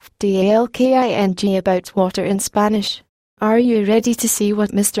DALKING about water in Spanish. Are you ready to see what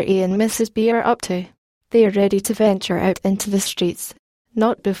Mr. A and Mrs. B are up to? They are ready to venture out into the streets,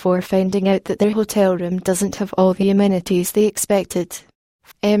 not before finding out that their hotel room doesn't have all the amenities they expected.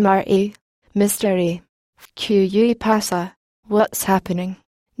 MRA. Mr. A. QE pasa. What's happening?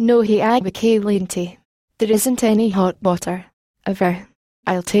 No he agua caliente. There isn't any hot water. A ver.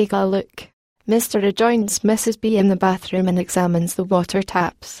 I'll take a look. Mr. A joins Mrs. B in the bathroom and examines the water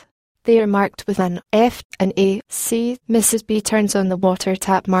taps. They are marked with an F and A, C. Mrs. B turns on the water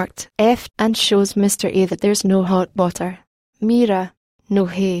tap marked F and shows Mr. A that there's no hot water. Mira. No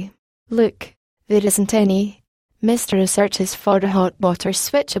hay. Look. There isn't any. Mr. A searches for a hot water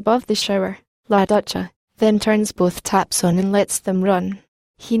switch above the shower. La ducha. Then turns both taps on and lets them run.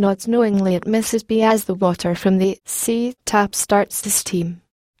 He nods knowingly at Mrs. B as the water from the C tap starts to steam.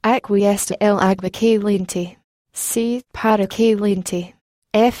 Agua está el agua caliente. C para caliente.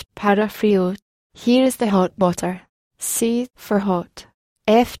 F para frío. Here is the hot water. C for hot.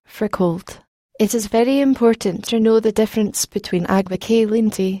 F for cold. It is very important to know the difference between agua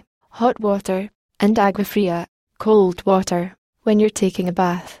caliente, hot water, and agua fría, cold water, when you're taking a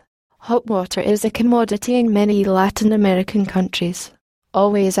bath. Hot water is a commodity in many Latin American countries.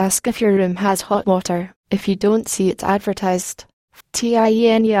 Always ask if your room has hot water, if you don't see it advertised.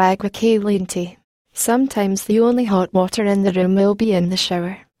 Tiene agua caliente. Sometimes the only hot water in the room will be in the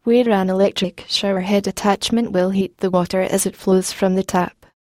shower, where an electric shower head attachment will heat the water as it flows from the tap.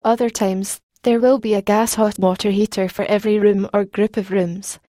 Other times, there will be a gas hot water heater for every room or group of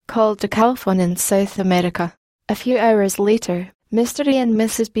rooms, called a calefón in South America. A few hours later, Mr. A and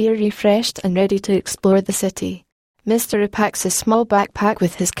Mrs. B are refreshed and ready to explore the city. Mr. A packs a small backpack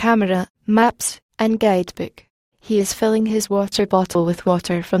with his camera, maps, and guidebook. He is filling his water bottle with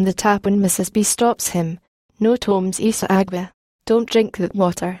water from the tap when Mrs. B stops him. No tomes esa agua. Don't drink that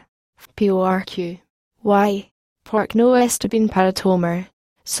water. PORQ. Why? Porque no está bien para tomar.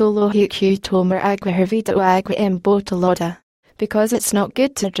 Solo hay que tomar agua hervida o agua embotellada. Because it's not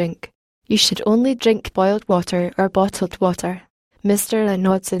good to drink. You should only drink boiled water or bottled water. Mr. A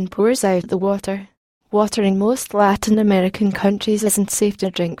nods and pours out the water. Water in most Latin American countries isn't safe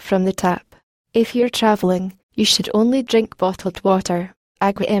to drink from the tap. If you're traveling, you should only drink bottled water,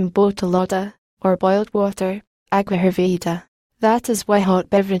 agua embotellada, or boiled water, agua hervida. That is why hot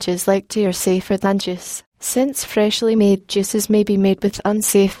beverages like tea are safer than juice, since freshly made juices may be made with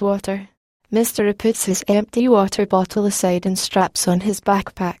unsafe water. Mr. A puts his empty water bottle aside and straps on his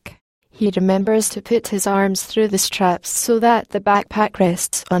backpack. He remembers to put his arms through the straps so that the backpack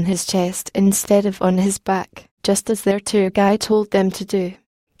rests on his chest instead of on his back, just as their tour guide told them to do.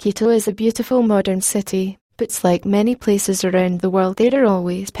 Quito is a beautiful modern city, but like many places around the world there are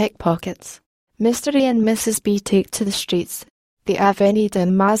always pickpockets. Mr. A and Mrs. B take to the streets. The Avenida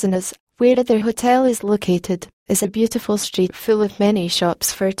Amazonas, where their hotel is located, is a beautiful street full of many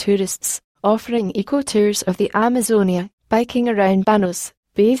shops for tourists, offering eco-tours of the Amazonia, biking around Banos,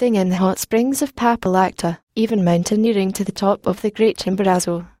 bathing in the hot springs of Papalacta, even mountaineering to the top of the Great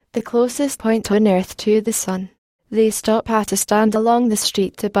Chimborazo, the closest point on Earth to the sun. They stop at a stand along the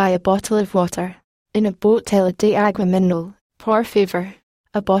street to buy a bottle of water. In a botella de agua mineral, por favor.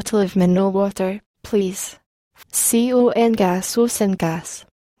 A bottle of mineral water, please. Con gas o sin gas.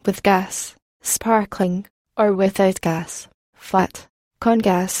 With gas, sparkling, or without gas. Flat. Con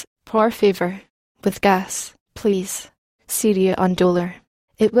gas, por favor. With gas, please. Seria $1.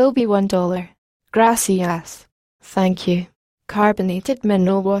 It will be $1. Gracias. Thank you. Carbonated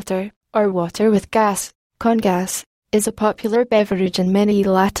mineral water, or water with gas, con gas, is a popular beverage in many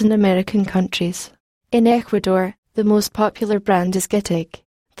Latin American countries. In Ecuador, the most popular brand is Gatig.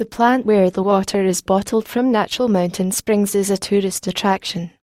 The plant where the water is bottled from natural mountain springs is a tourist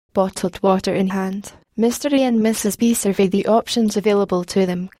attraction. Bottled water in hand, Mr. A and Mrs. B survey the options available to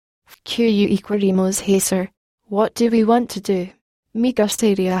them. Que queremos hacer? What do we want to do? Me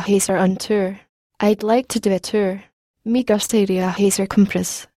gustaría hacer un tour. I'd like to do a tour. Me gustaría hacer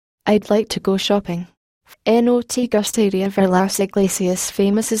compras. I'd like to go shopping. No te gustaría ver las iglesias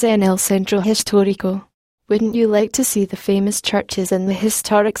famosas en el centro histórico? Wouldn't you like to see the famous churches in the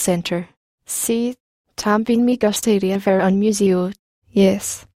historic center? Sí, también me gustaría ver un museo.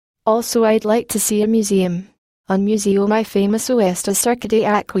 Yes. Also I'd like to see a museum. Un museo muy famoso está cerca de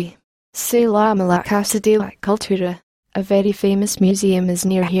aquí. Se llama la Casa de la Cultura. A very famous museum is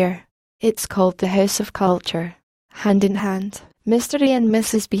near here. It's called the House of Culture. Hand in hand, Mr. A and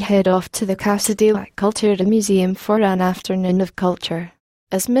Mrs. B head off to the Casa de la Cultura museum for an afternoon of culture.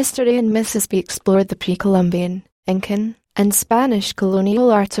 As Mr. A and Mrs. B explored the pre-Columbian, Incan, and Spanish colonial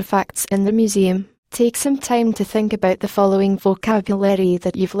artifacts in the museum, Take some time to think about the following vocabulary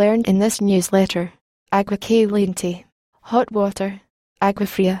that you've learned in this newsletter. Agua caliente, hot water. Agua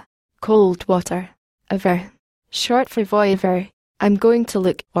fria, cold water. A ver, short for voy a ver, I'm going to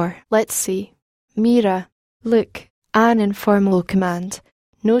look, or let's see. Mira, look, an informal command.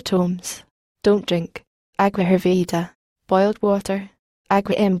 No tomes. Don't drink. Agua hervida, boiled water.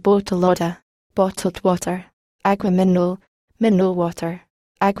 Agua embotellada, bottled water. Agua mineral water.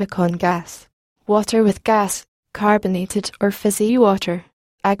 Agua con gas, water with gas, carbonated or fizzy water.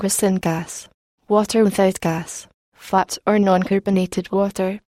 Agua sin gas, water without gas. Flat or non-carbonated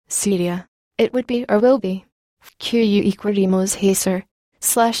water. Syria, it would be or will be. QU equiremos hacer,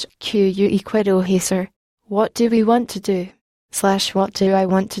 /QU equido hacer, what do we want to do, /what do I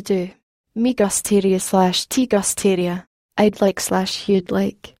want to do. Me gustaría /T gustaría, I'd like /you'd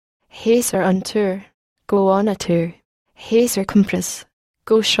like. Hacer on tour, go on a tour. Hacer compras,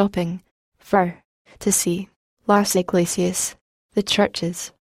 go shopping. Ver, to see. Las iglesias, the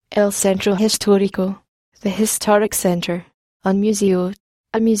churches. El centro histórico, the historic center. Un museo,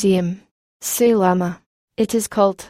 a museum. Se llama, it is called.